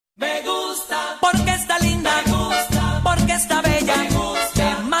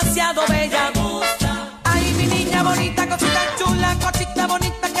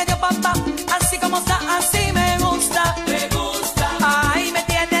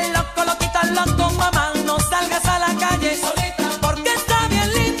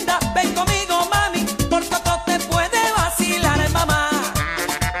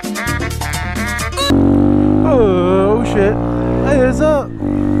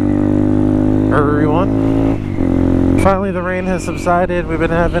everyone. Finally the rain has subsided. We've been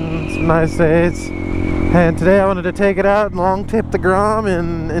having some nice days. And today I wanted to take it out and long tip the Grom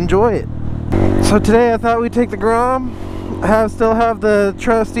and enjoy it. So today I thought we'd take the Grom, still have the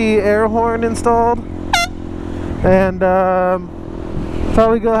trusty air horn installed, and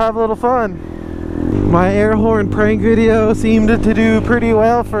thought we'd go have a little fun. My air horn prank video seemed to do pretty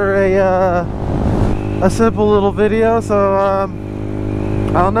well for a simple little video, so I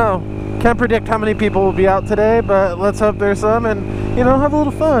don't know. Can't predict how many people will be out today, but let's hope there's some, and you know, have a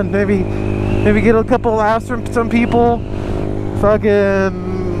little fun. Maybe get a couple laughs from some people.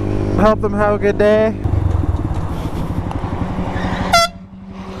 Fucking help them have a good day.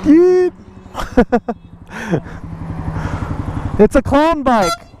 It's a clown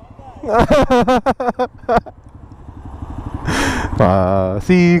bike.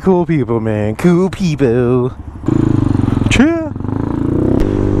 See cool people, man. Cool people. CHEAH.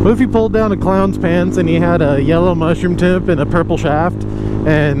 What if you pulled down a clown's pants and he had a yellow mushroom tip and a purple shaft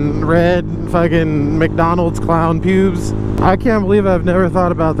and red fucking McDonald's clown pubes? I can't believe I've never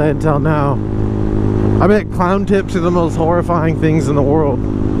thought about that until now. I bet clown tips are the most horrifying things in the world.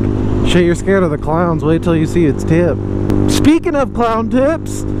 Shit, you're scared of the clowns. Wait till you see its tip. Speaking of clown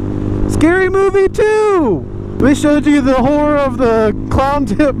tips, Scary Movie 2! They showed you the horror of the clown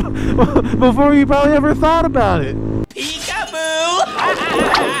tip before you probably ever thought about it. Peekaboo!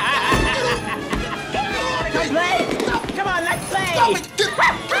 Come on, let's play!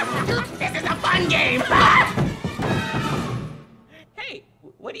 This is a fun game! Hey,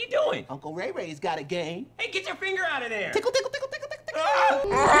 what are you doing? Uncle Ray Ray's got a game. Hey, get your finger out of there! Tickle, tickle, tickle, tickle, tickle, tickle.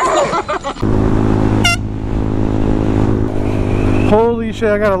 Holy shit,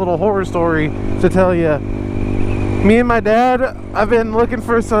 I got a little horror story to tell you. Me and my dad, I've been looking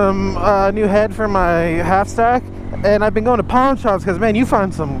for some new head for my half stack, and I've been going to pawn shops because, man, you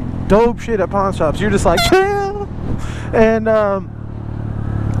find some dope shit at pawn shops. You're just like, CHEAH! And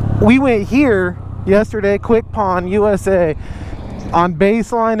we went here yesterday, Quick Pawn USA, on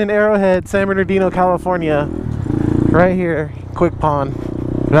Baseline in Arrowhead, San Bernardino, California. Right here, Quick Pawn.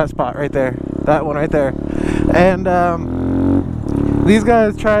 That spot right there. That one right there. And these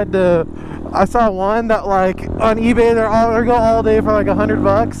guys tried to... I saw one that, like, on eBay, they go all day for like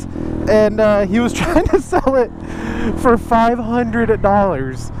 $100, and he was trying to sell it for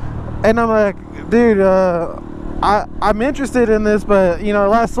 $500. And I'm like, dude, I'm interested in this, but you know,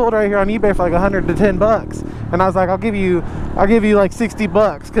 last sold right here on eBay for like $100 to $10. And I was like, I'll give you like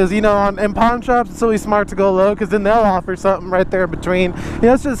 $60, because you know, in pawn shops it's always smart to go low, because then they'll offer something right there in between. You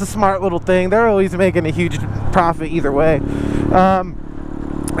know, it's just a smart little thing. They're always making a huge profit either way.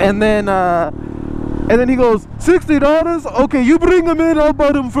 And then he goes, $60? Okay, you bring them in, I'll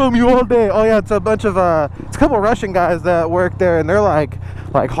buy them from you all day. Oh yeah, it's a bunch of it's a couple Russian guys that work there, and they're like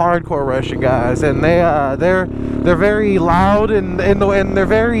hardcore Russian guys, and they're very loud, and they're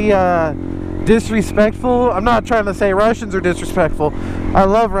very disrespectful. I'm not trying to say Russians are disrespectful. I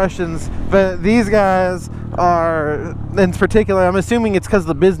love Russians, but these guys are, in particular, I'm assuming it's because of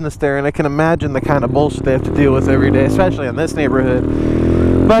the business there, and I can imagine the kind of bullshit they have to deal with every day, especially in this neighborhood.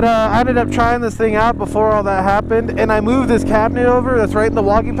 But I ended up trying this thing out before all that happened, and I moved this cabinet over that's right in the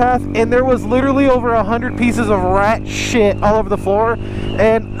walking path, and there was literally over 100 pieces of rat shit all over the floor,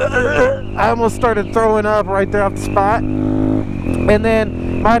 and I almost started throwing up right there off the spot. And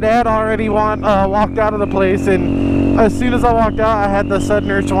then my dad already walked out of the place, and as soon as I walked out, I had the sudden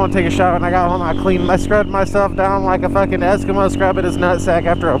urge to want to take a shower, and I got home, I scrubbed myself down like a fucking Eskimo scrubbing his nutsack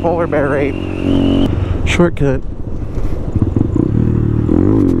after a polar bear rape. Shortcut.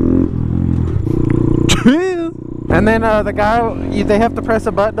 And then the guy, they have to press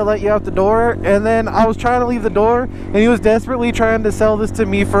a button to let you out the door, and then I was trying to leave the door, and he was desperately trying to sell this to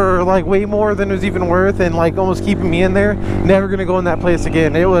me for like way more than it was even worth, and like almost keeping me in there. Never gonna go in that place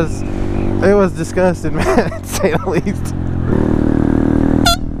again. It was disgusting, man, to say the least.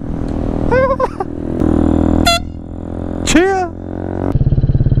 CHEAH!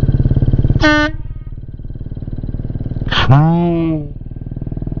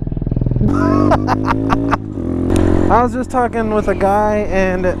 I was just talking with a guy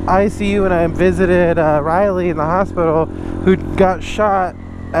in ICU, and I visited Riley in the hospital, who got shot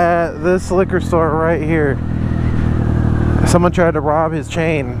at this liquor store right here. Someone tried to rob his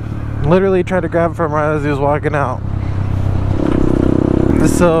chain. Literally tried to grab it from right as he was walking out.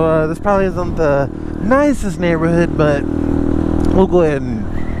 So this probably isn't the nicest neighborhood, but we'll go ahead and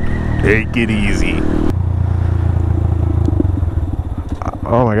take it easy.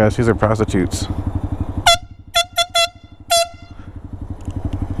 Oh my gosh, these are prostitutes.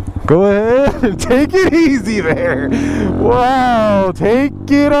 Go ahead and take it easy there. Wow, take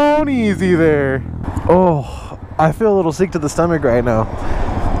it on easy there. Oh, I feel a little sick to the stomach right now.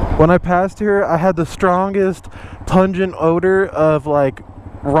 When I passed here, I had the strongest pungent odor of like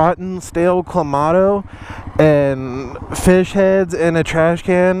rotten stale clamato and fish heads in a trash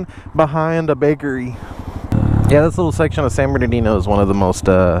can behind a bakery. Yeah, this little section of San Bernardino is one of the most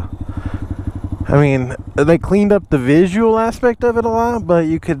I mean, they cleaned up the visual aspect of it a lot, but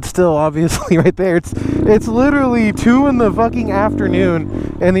you could still obviously right there, it's literally 2 in the fucking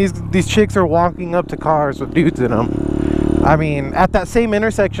afternoon and these chicks are walking up to cars with dudes in them. I mean, at that same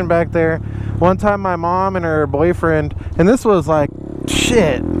intersection back there, one time my mom and her boyfriend, and this was like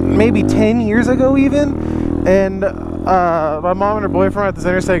shit, maybe 10 years ago even, and my mom and her boyfriend were at this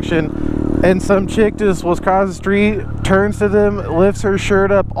intersection, and some chick just was across the street, turns to them, lifts her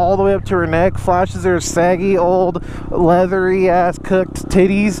shirt up all the way up to her neck, flashes her saggy old leathery ass cooked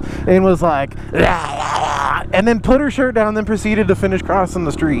titties, and was like, and then put her shirt down and then proceeded to finish crossing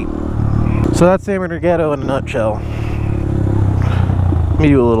the street. So that's San Bernardino Ghetto in a nutshell. Let me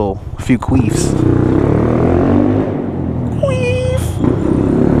do a few queefs.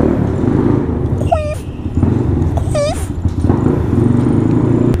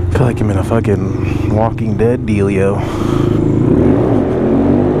 I feel like I'm in a fucking Walking Dead dealio.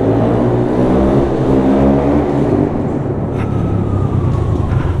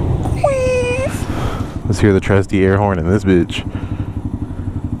 Let's hear the trusty air horn in this bitch.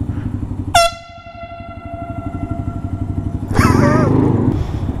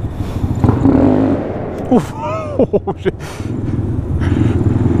 Oh, shit.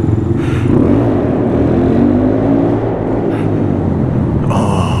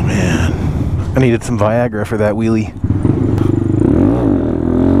 I needed some Viagra for that wheelie.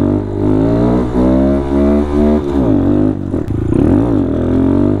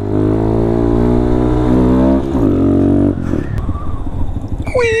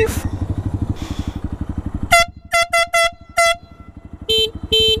 Queef!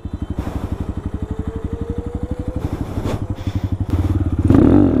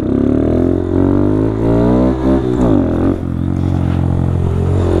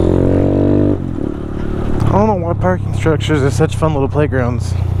 I don't know why parking structures are such fun little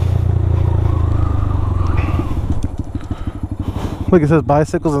playgrounds. Look, it says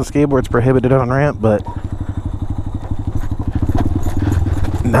bicycles and skateboards prohibited on ramp, but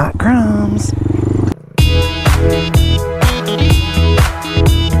not crumbs.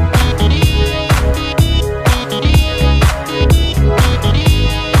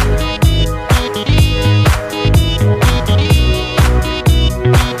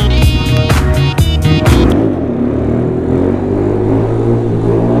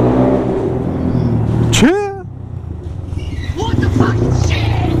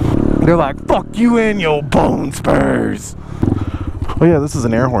 They're like, fuck you and your bone spurs. Oh yeah, this is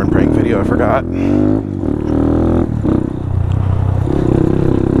an air horn prank video, I forgot.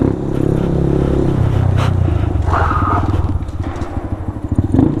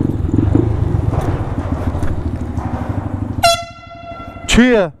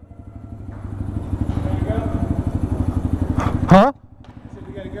 CHEAH. Huh?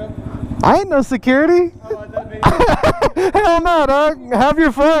 I ain't no security. Hell no, dog. Have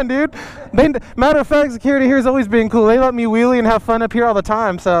your fun, dude. Matter of fact, security here has always been cool. They let me wheelie and have fun up here all the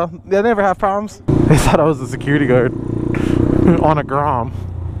time, so they never have problems. They thought I was a security guard on a Grom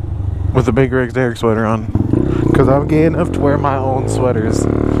with a bakerXderek sweater on, because I'm gay enough to wear my own sweaters.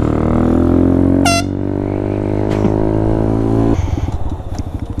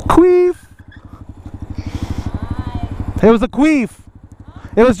 Queef. It was a queef.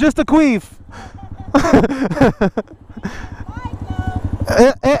 It was just a queef.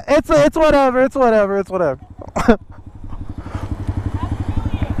 It's whatever. It's whatever. It's whatever.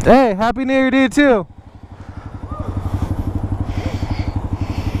 Hey, Happy New Year to you too.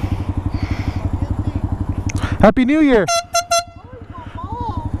 Happy New Year.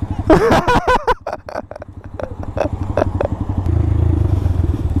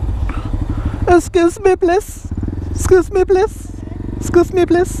 Excuse me, please. Excuse me, please. Excuse me,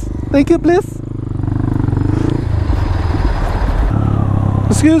 please. Thank you, please.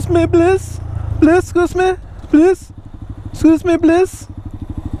 Excuse me, please. Please, excuse me. Please. Excuse me, please.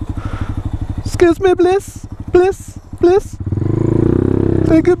 Excuse me, please. Please. Please.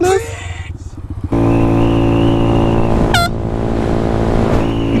 Thank you, please.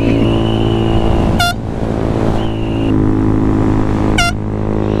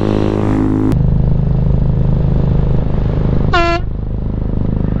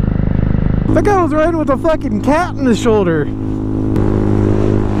 That guy was riding with a fucking cat in his shoulder.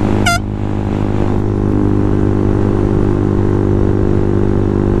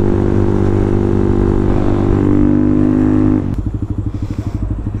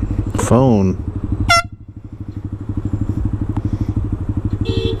 phone.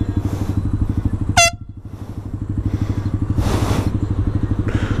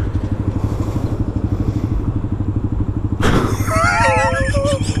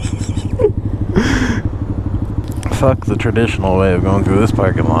 Fuck the traditional way of going through this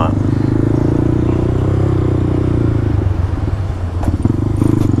parking lot.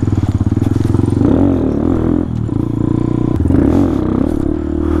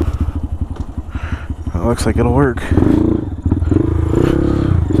 It looks like it'll work.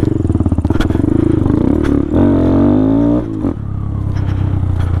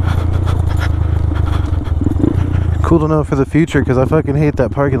 Cool to know for the future, because I fucking hate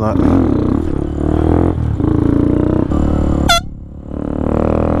that parking lot.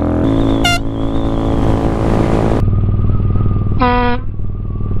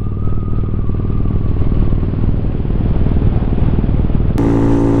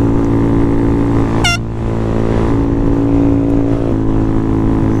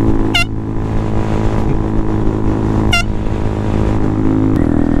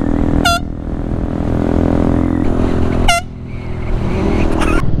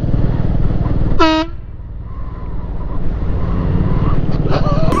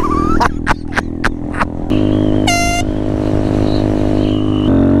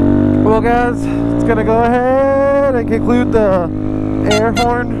 Well guys, it's gonna go ahead and conclude the air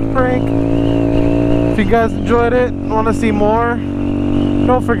horn prank. If you guys enjoyed it and want to see more,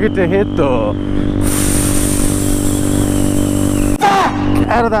 don't forget to hit the fuck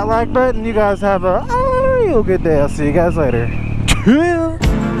out of that like button. You guys have a real good day. I'll see you guys later. Cheers.